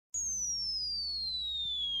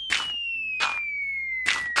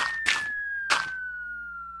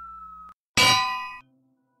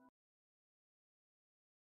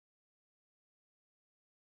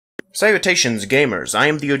Salutations, gamers! I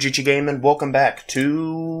am the OgichiGame, and welcome back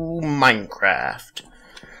to Minecraft.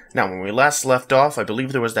 Now, when we last left off, I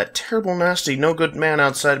believe there was that terrible, nasty, no-good man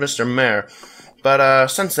outside Mr. Mayor. But,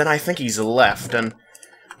 since then, I think he's left, and,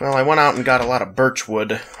 well, I went out and got a lot of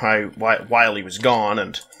birchwood while he was gone,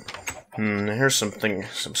 and, here's some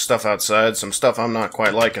stuff outside, some stuff I'm not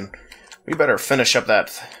quite liking. We better finish up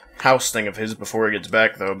that house thing of his before he gets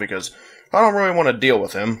back, though, because I don't really want to deal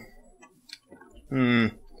with him.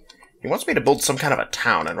 He wants me to build some kind of a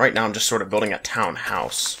town, and right now I'm just sort of building a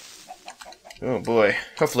townhouse. Oh boy,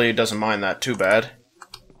 hopefully he doesn't mind that too bad.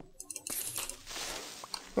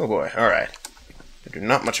 Oh boy, alright. I do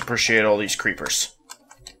not much appreciate all these creepers.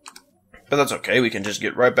 But that's okay, we can just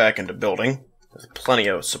get right back into building. There's plenty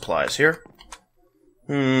of supplies here.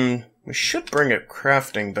 We should bring a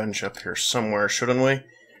crafting bench up here somewhere, shouldn't we?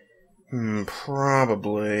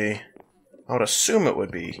 Probably. I would assume it would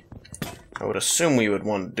be. I would assume we would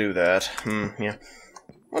want to do that. Yeah.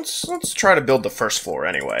 Let's try to build the first floor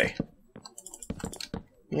anyway.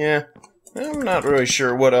 Yeah. I'm not really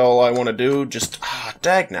sure what all I want to do. Just,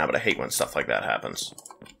 dagnabbit, I hate when stuff like that happens.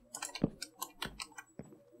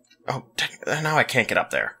 Oh, now I can't get up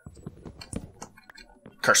there.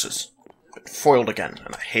 Curses. Foiled again,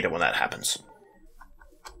 and I hate it when that happens.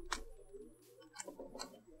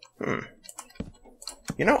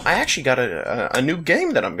 You know, I actually got a new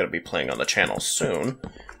game that I'm going to be playing on the channel soon.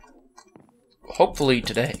 Hopefully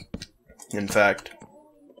today. In fact.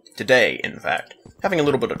 Having a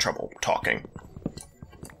little bit of trouble talking.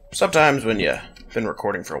 Sometimes when you've been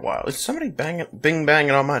recording for a while. Is somebody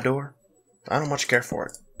banging on my door? I don't much care for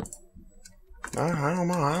it. I don't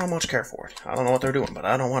know. I don't much care for it. I don't know what they're doing, but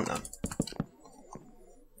I don't want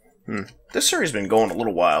none. This series has been going a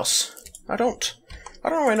little while. I don't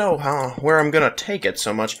really know where I'm gonna take it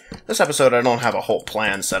so much. This episode, I don't have a whole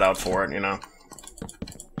plan set out for it, you know.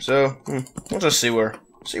 So, we'll just see where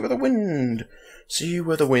the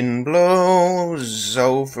wind blows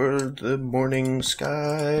over the morning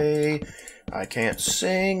sky. I can't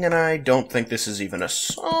sing, and I don't think this is even a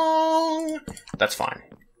song. That's fine.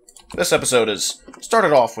 This episode is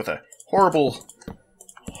started off with a horrible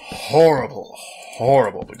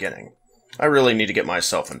beginning. I really need to get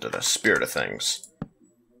myself into the spirit of things.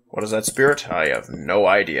 What is that spirit? I have no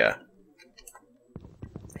idea.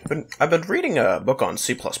 I've been reading a book on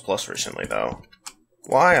C++ recently, though.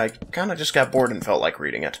 Why? I kinda just got bored and felt like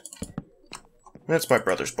reading it. It's my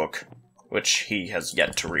brother's book, which he has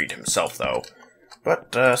yet to read himself, though.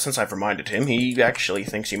 But, since I've reminded him, he actually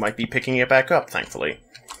thinks he might be picking it back up, thankfully.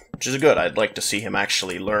 Which is good. I'd like to see him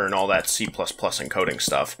actually learn all that C++ encoding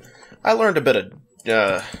stuff. I learned a bit of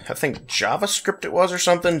I think JavaScript it was or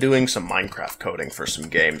something, doing some Minecraft coding for some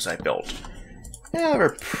games I built. Yeah, they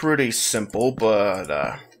were pretty simple, but,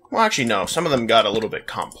 well, actually, no, some of them got a little bit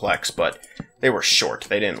complex, but they were short.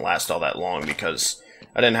 They didn't last all that long because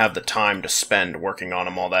I didn't have the time to spend working on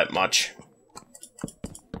them all that much.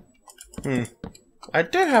 I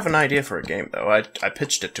did have an idea for a game, though. I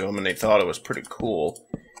pitched it to him, and they thought it was pretty cool.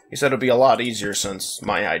 He said it would be a lot easier since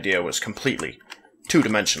my idea was completely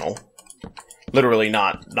two-dimensional. Literally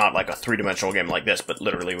not like a three-dimensional game like this, but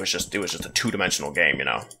literally it was just a two-dimensional game, you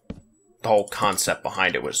know. The whole concept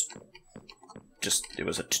behind it was it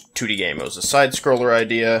was a 2D game. It was a side-scroller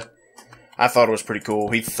idea. I thought it was pretty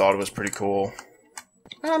cool. He thought it was pretty cool.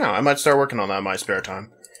 I don't know. I might start working on that in my spare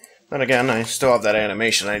time. Then again, I still have that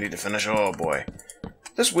animation I need to finish. Oh boy.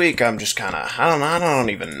 This week I'm just kinda, I don't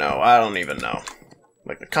even know.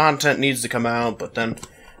 Like, the content needs to come out, but then,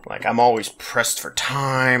 like, I'm always pressed for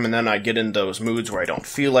time, and then I get in those moods where I don't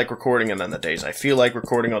feel like recording, and then the days I feel like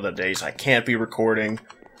recording are the days I can't be recording.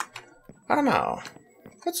 I don't know.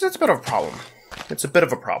 It's a bit of a problem. It's a bit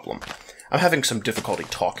of a problem. I'm having some difficulty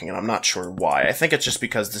talking, and I'm not sure why. I think it's just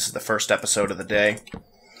because this is the first episode of the day.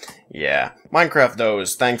 Yeah. Minecraft, though,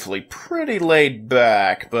 is thankfully pretty laid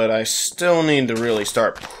back, but I still need to really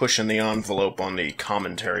start pushing the envelope on the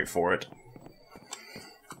commentary for it.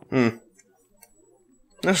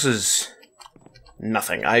 This is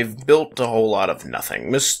nothing. I've built a whole lot of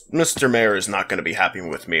nothing. Mr. Mayor is not going to be happy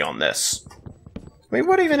with me on this. I mean,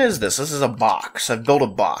 what even is this? This is a box. I've built a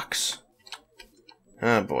box.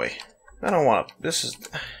 Oh boy. I don't want to... This is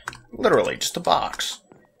literally just a box.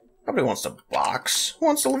 Nobody wants a box. Who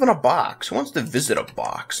wants to live in a box? Who wants to visit a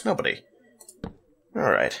box? Nobody.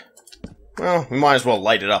 Alright. Well, we might as well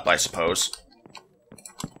light it up, I suppose.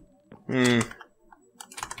 I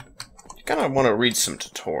kind of want to read some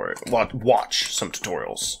watch some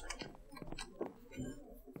tutorials.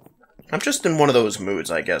 I'm just in one of those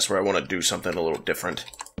moods, I guess, where I want to do something a little different.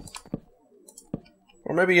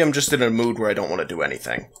 Or maybe I'm just in a mood where I don't want to do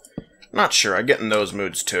anything. Not sure, I get in those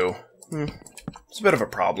moods too. It's a bit of a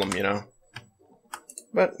problem, you know.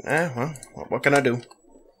 But, well, what can I do?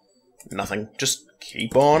 Nothing. Just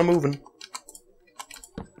keep on moving.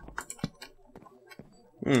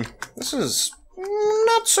 This is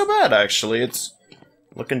not so bad, actually. It's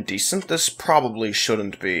looking decent. This probably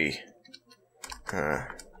shouldn't be.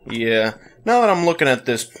 Yeah. Now that I'm looking at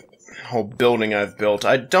this whole building I've built,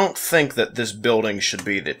 I don't think that this building should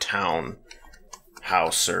be the town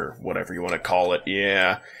house, or whatever you want to call it.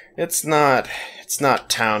 Yeah. It's not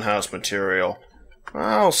townhouse material.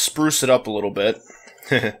 I'll spruce it up a little bit.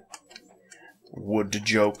 Wood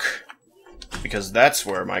joke. Because that's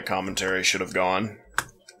where my commentary should have gone.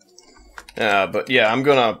 But yeah, I'm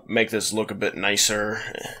gonna make this look a bit nicer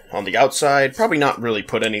on the outside. Probably not really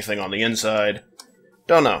put anything on the inside.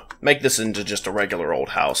 Don't know. Make this into just a regular old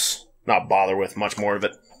house. Not bother with much more of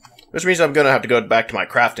it. Which means I'm gonna have to go back to my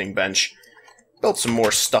crafting bench. Build some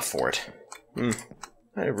more stuff for it.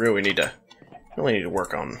 I really need to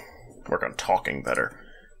work on talking better.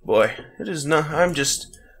 Boy, it is not. I'm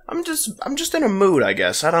just in a mood, I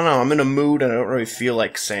guess. I don't know. I'm in a mood and I don't really feel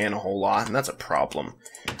like saying a whole lot, and that's a problem.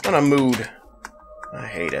 I'm in a mood. I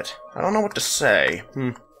hate it. I don't know what to say.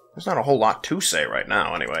 There's not a whole lot to say right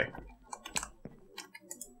now, anyway.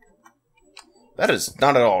 That is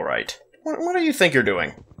not at all right. What do you think you're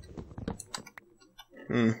doing?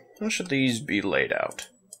 How should these be laid out?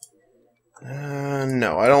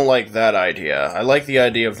 No, I don't like that idea. I like the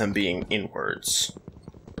idea of them being inwards.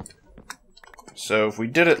 So if we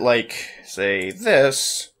did it like, say,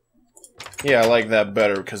 this... Yeah, I like that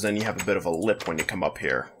better, because then you have a bit of a lip when you come up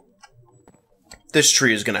here. This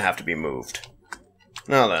tree is going to have to be moved.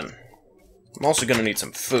 Now then, I'm also going to need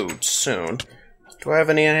some food soon. Do I have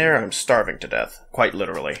any in here? I'm starving to death. Quite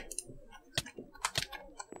literally.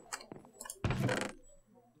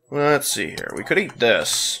 Let's see here. We could eat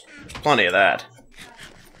this. There's plenty of that.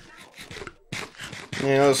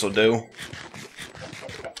 Yeah, this'll do.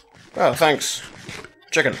 Oh, thanks.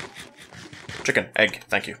 Chicken. Chicken. Egg.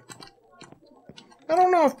 Thank you. I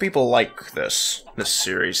don't know if people like this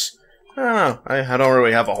series. I don't know. I don't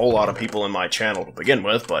really have a whole lot of people in my channel to begin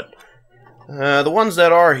with, but... the ones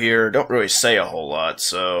that are here don't really say a whole lot,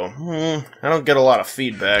 so... I don't get a lot of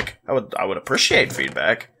feedback. I would appreciate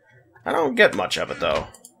feedback. I don't get much of it, though.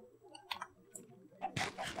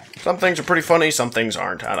 Some things are pretty funny, some things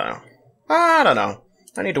aren't. I don't know.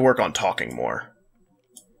 I need to work on talking more.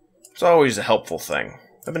 It's always a helpful thing.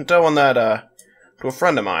 I've been telling that, to a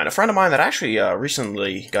friend of mine. A friend of mine that actually,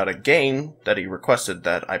 recently got a game that he requested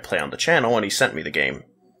that I play on the channel, and he sent me the game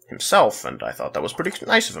himself, and I thought that was pretty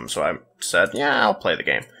nice of him, so I said, yeah, I'll play the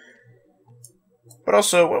game. But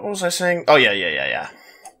also, what was I saying? Oh, yeah.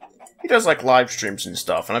 He does, like, live streams and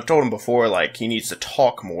stuff, and I've told him before, like, he needs to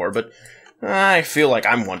talk more, but I feel like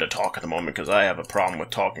I'm one to talk at the moment, because I have a problem with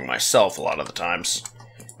talking myself a lot of the times.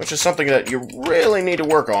 Which is something that you really need to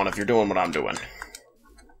work on if you're doing what I'm doing.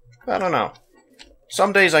 I don't know.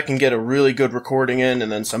 Some days I can get a really good recording in,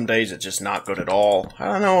 and then some days it's just not good at all. I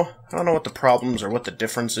don't know what the problems or what the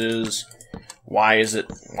difference is. Why is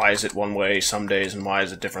it one way some days, and why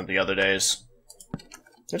is it different the other days?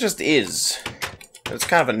 It just is. It's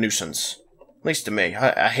kind of a nuisance. At least to me.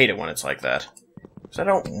 I hate it when it's like that. Because I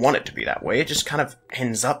don't want it to be that way. It just kind of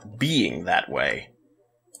ends up being that way.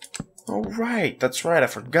 Oh, right. That's right. I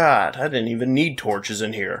forgot. I didn't even need torches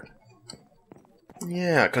in here.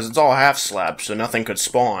 Yeah, because it's all half slabs, so nothing could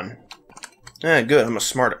spawn. Yeah, good. I'm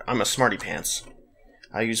a smarty pants.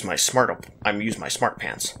 I use my smart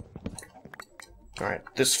pants. All right.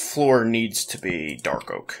 This floor needs to be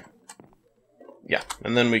dark oak. Yeah,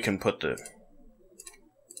 and then we can put the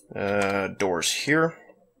doors here.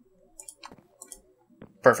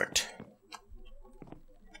 Perfect.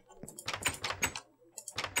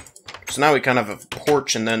 So now we kind of have a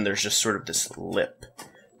porch, and then there's just sort of this lip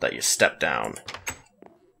that you step down.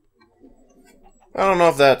 I don't know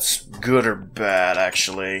if that's good or bad,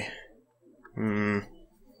 actually.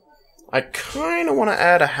 I kind of want to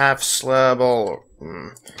add a half slab. Nah,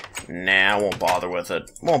 I won't bother with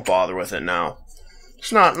it. Won't bother with it now.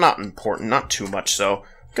 It's not important, not too much, so...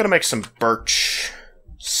 Gotta make some birch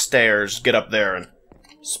stairs, get up there, and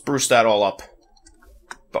spruce that all up.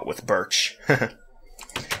 But with birch.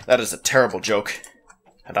 That is a terrible joke.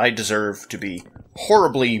 And I deserve to be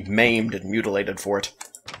horribly maimed and mutilated for it.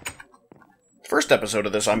 First episode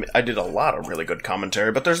of this, I did a lot of really good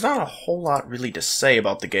commentary, but there's not a whole lot really to say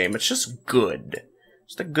about the game. It's just good.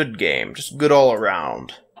 Just a good game. Just good all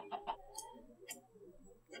around.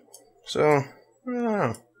 So, I don't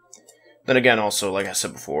know. Then again, also, like I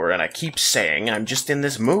said before, and I keep saying, I'm just in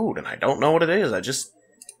this mood, and I don't know what it is. I just...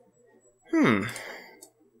 I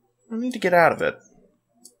I need to get out of it.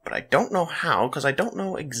 But I don't know how, because I don't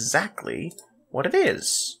know exactly what it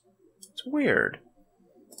is. It's weird.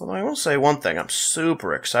 Although I will say one thing I'm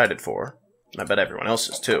super excited for, and I bet everyone else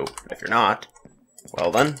is too. If you're not,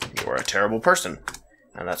 well then, you are a terrible person.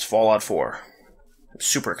 And that's Fallout 4. I'm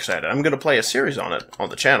super excited. I'm going to play a series on it on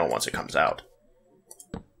the channel once it comes out.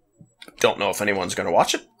 Don't know if anyone's going to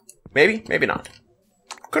watch it. Maybe, maybe not.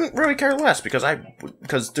 Couldn't really care less because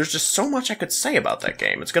there's just so much I could say about that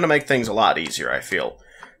game. It's going to make things a lot easier, I feel,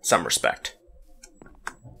 in some respect.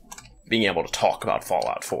 Being able to talk about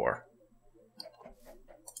Fallout 4.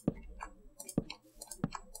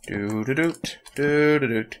 Do-do-doot,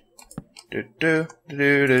 do-do-doot, do-do,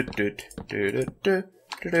 do-do-doot, do-do-doot,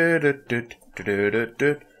 do-do-doot, do-do-doot,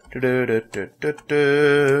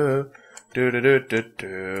 do-do-doot,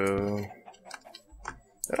 do-do-doot.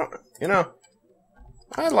 I don't, you know,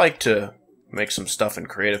 I like to make some stuff in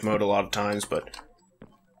creative mode a lot of times, but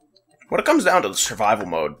when it comes down to the survival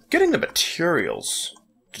mode, getting the materials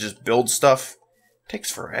to just build stuff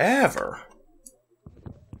takes forever.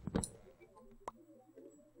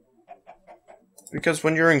 Because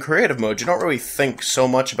when you're in creative mode, you don't really think so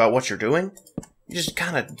much about what you're doing. You just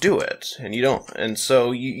kind of do it, and you don't. And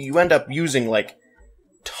so you end up using, like,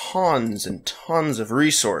 tons and tons of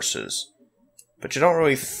resources. But you don't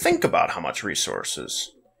really think about how much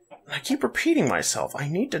resources. And I keep repeating myself, I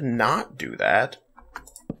need to not do that.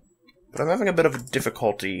 But I'm having a bit of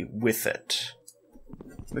difficulty with it.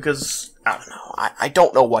 Because, I don't know, I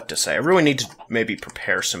don't know what to say. I really need to maybe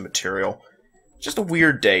prepare some material. Just a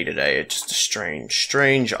weird day today. It's just a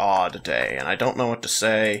strange, odd day. And I don't know what to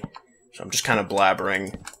say. So I'm just kind of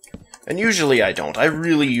blabbering. And usually I don't. I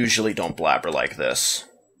really usually don't blabber like this.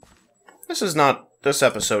 This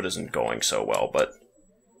episode isn't going so well, but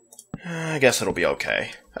I guess it'll be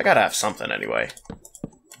okay. I gotta have something anyway.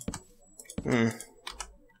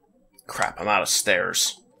 Crap, I'm out of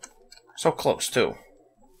stairs. So close, too.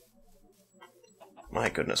 My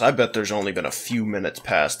goodness, I bet there's only been a few minutes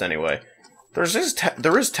past anyway. There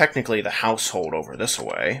is technically the household over this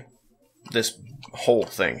way. This whole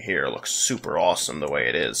thing here looks super awesome the way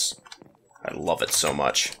it is. I love it so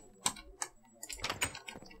much.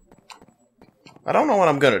 I don't know what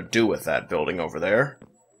I'm going to do with that building over there.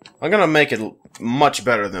 I'm going to make it much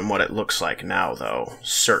better than what it looks like now, though.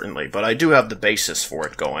 Certainly. But I do have the basis for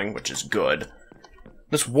it going, which is good.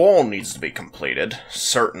 This wall needs to be completed.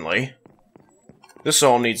 Certainly. This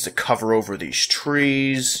all needs to cover over these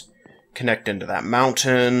trees. Connect into that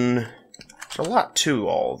mountain. There's a lot to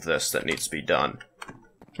all of this that needs to be done.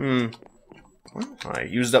 Well, I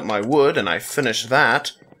used up my wood, and I finished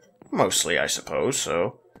that. Mostly, I suppose,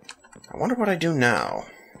 so... I wonder what I do now.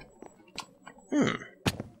 Well,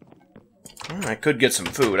 I could get some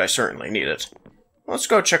food. I certainly need it. Let's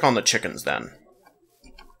go check on the chickens, then.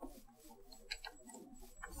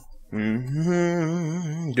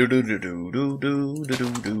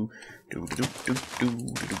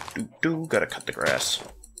 Gotta cut the grass.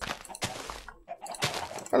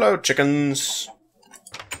 Hello, chickens.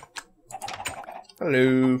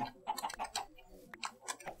 Hello.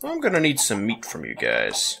 I'm gonna need some meat from you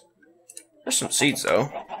guys. There's some seeds,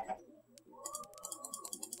 though.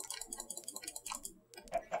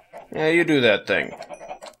 Yeah, you do that thing.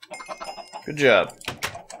 Good job.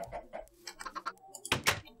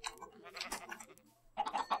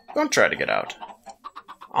 Don't try to get out.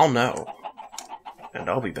 I'll know. And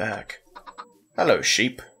I'll be back. Hello,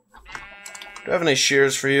 sheep. Do I have any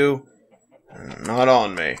shears for you? Not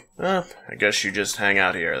on me. I guess you just hang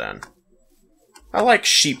out here, then. I like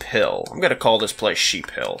Sheep Hill. I'm gonna call this place Sheep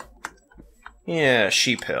Hill. Yeah,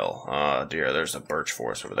 Sheep Hill. Oh dear, there's a birch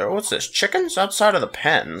forest over there. What's this? Chickens outside of the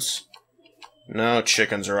pens? No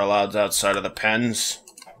chickens are allowed outside of the pens.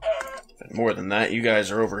 And more than that, you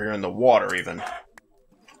guys are over here in the water, even.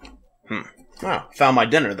 Well, found my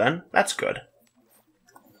dinner, then. That's good.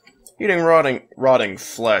 Eating rotting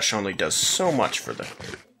flesh only does so much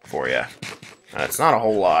for you. It's not a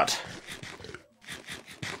whole lot.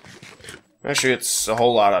 Actually, it's a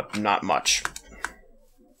whole lot of not much.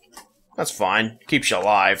 That's fine. Keeps you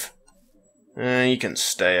alive. You can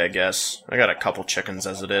stay, I guess. I got a couple chickens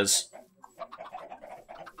as it is.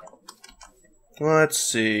 Let's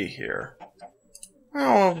see here.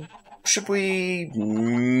 Oh, should we...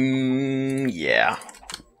 yeah.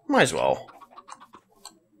 Might as well.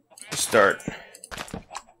 Start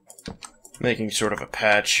making sort of a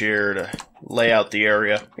patch here to lay out the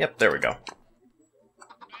area. Yep, there we go.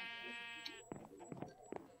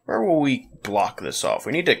 Where will we block this off?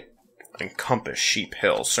 We need to encompass Sheep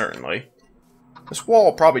Hill, certainly. This wall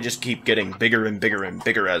will probably just keep getting bigger and bigger and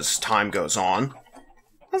bigger as time goes on.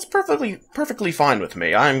 That's perfectly fine with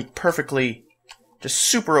me. I'm perfectly, just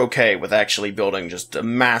super okay with actually building just a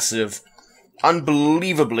massive,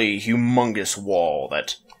 unbelievably humongous wall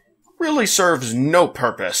that really serves no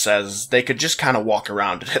purpose, as they could just kind of walk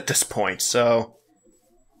around it at this point, so...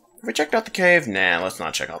 Have we checked out the cave? Nah, let's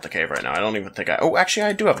not check out the cave right now. I don't even think I... Oh, actually,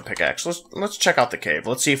 I do have a pickaxe. Let's check out the cave.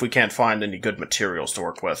 Let's see if we can't find any good materials to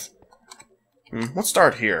work with. Let's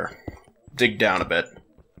start here. Dig down a bit.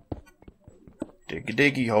 Diggy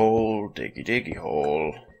diggy hole, diggy diggy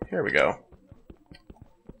hole. Here we go.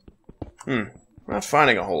 Not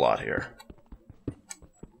finding a whole lot here.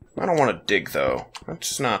 I don't want to dig, though. That's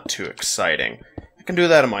just not too exciting. I can do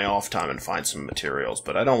that in my off time and find some materials,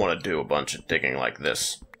 but I don't want to do a bunch of digging like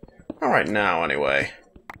this. Not right now, anyway.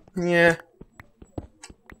 Yeah.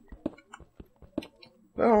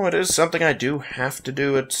 Though it is something I do have to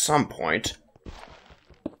do at some point.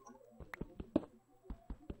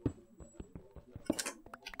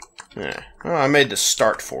 Yeah. Well, I made the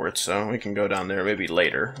start for it, so we can go down there maybe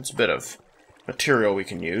later. It's a bit of material we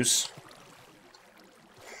can use.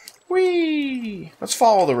 Whee! Let's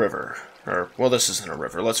follow the river. Or, well, this isn't a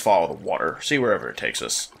river. Let's follow the water. See wherever it takes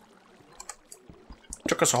us.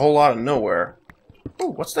 Took us a whole lot of nowhere. Ooh,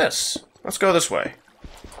 what's this? Let's go this way.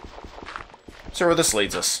 See where this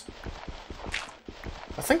leads us.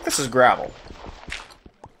 I think this is gravel.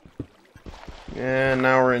 Yeah,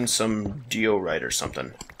 now we're in some diorite or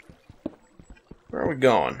something. Where are we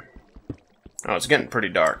going? Oh, it's getting pretty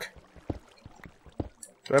dark.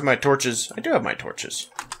 Do I have my torches? I do have my torches.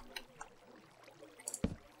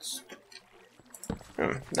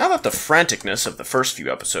 Now that the franticness of the first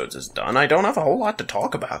few episodes is done, I don't have a whole lot to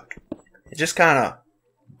talk about. It's just kind of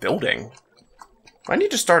building. I need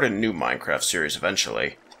to start a new Minecraft series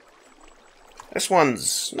eventually. This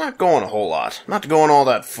one's not going a whole lot. Not going all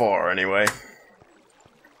that far, anyway.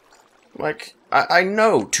 Like, I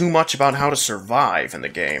know too much about how to survive in the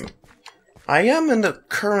game. I am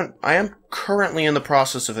currently in the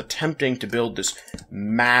process of attempting to build this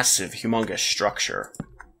massive, humongous structure.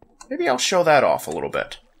 Maybe I'll show that off a little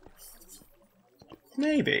bit.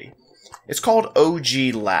 Maybe. It's called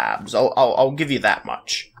OG Labs. I'll give you that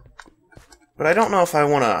much. But I don't know if I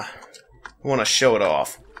wanna show it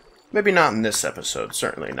off. Maybe not in this episode.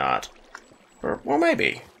 Certainly not. Or, well,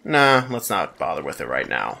 maybe. Nah, let's not bother with it right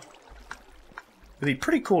now. It'd be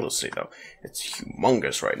pretty cool to see, though. It's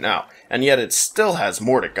humongous right now, and yet it still has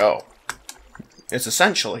more to go. It's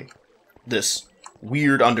essentially this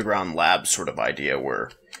weird underground lab sort of idea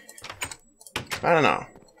where... I don't know.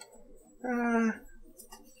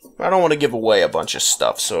 I don't want to give away a bunch of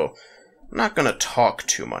stuff, so I'm not going to talk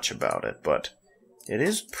too much about it, but it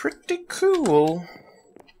is pretty cool.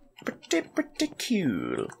 Pretty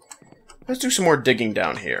cool. Let's do some more digging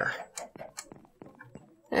down here.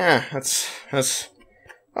 Yeah, that's...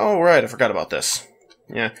 Oh, right, I forgot about this.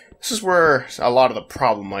 Yeah, this is where a lot of the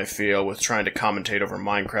problem I feel with trying to commentate over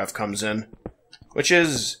Minecraft comes in. Which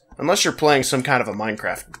is, unless you're playing some kind of a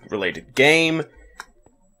Minecraft-related game,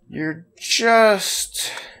 you're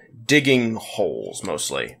just digging holes,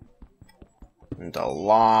 mostly. And a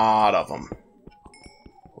lot of them.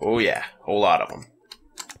 Oh yeah, a whole lot of them.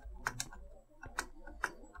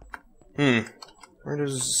 Where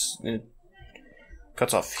does it...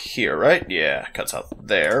 Cuts off here, right? Yeah, cuts off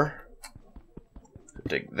there.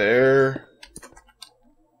 Dig there.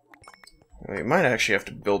 We might actually have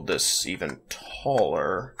to build this even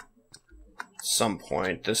taller at some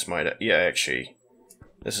point. This might... Yeah, actually,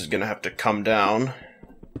 this is going to have to come down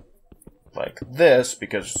like this,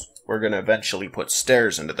 because we're going to eventually put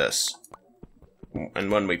stairs into this. And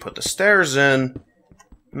when we put the stairs in...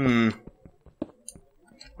 I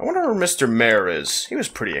wonder where Mr. Mayor is. He was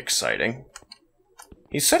pretty exciting.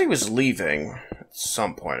 He said he was leaving at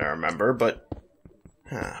some point, I remember, but...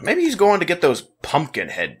 maybe he's going to get those pumpkin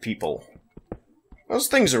head people. Those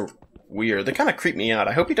things are weird. They kind of creep me out.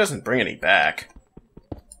 I hope he doesn't bring any back.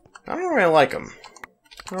 I don't really like him.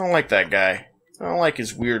 I don't like that guy. I don't like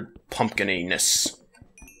his weird pumpkininess.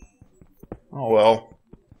 Oh well.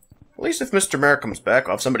 At least if Mr. Mayor comes back,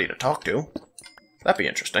 I'll have somebody to talk to. That'd be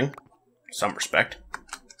interesting. In some respect.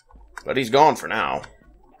 But he's gone for now.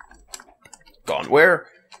 Gone where?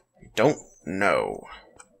 I don't know.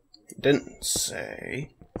 He didn't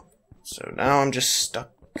say. So now I'm just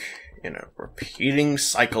stuck in a repeating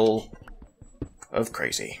cycle of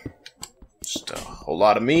crazy. Just a whole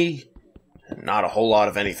lot of me, and not a whole lot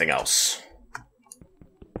of anything else.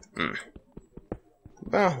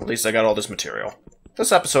 Well, at least I got all this material.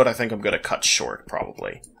 This episode I think I'm gonna cut short,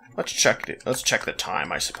 probably. Let's check the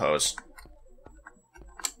time, I suppose.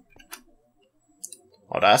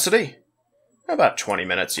 Audacity? About 20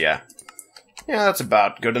 minutes, yeah. Yeah, that's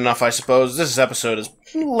about good enough, I suppose. This episode is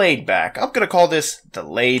laid back. I'm gonna call this the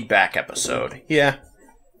laid back episode. Yeah.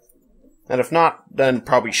 And if not, then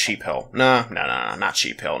probably Sheep Hill. Nah, not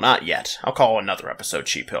Sheep Hill. Not yet. I'll call another episode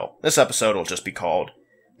Sheep Hill. This episode will just be called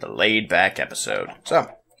the laid back episode.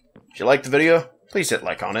 So, if you liked the video, please hit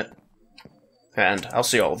like on it. And I'll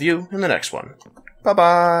see all of you in the next one.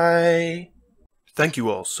 Bye-bye! Thank you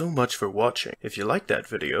all so much for watching. If you liked that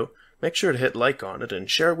video, make sure to hit like on it and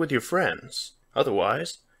share it with your friends.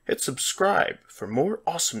 Otherwise, hit subscribe for more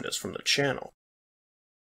awesomeness from the channel.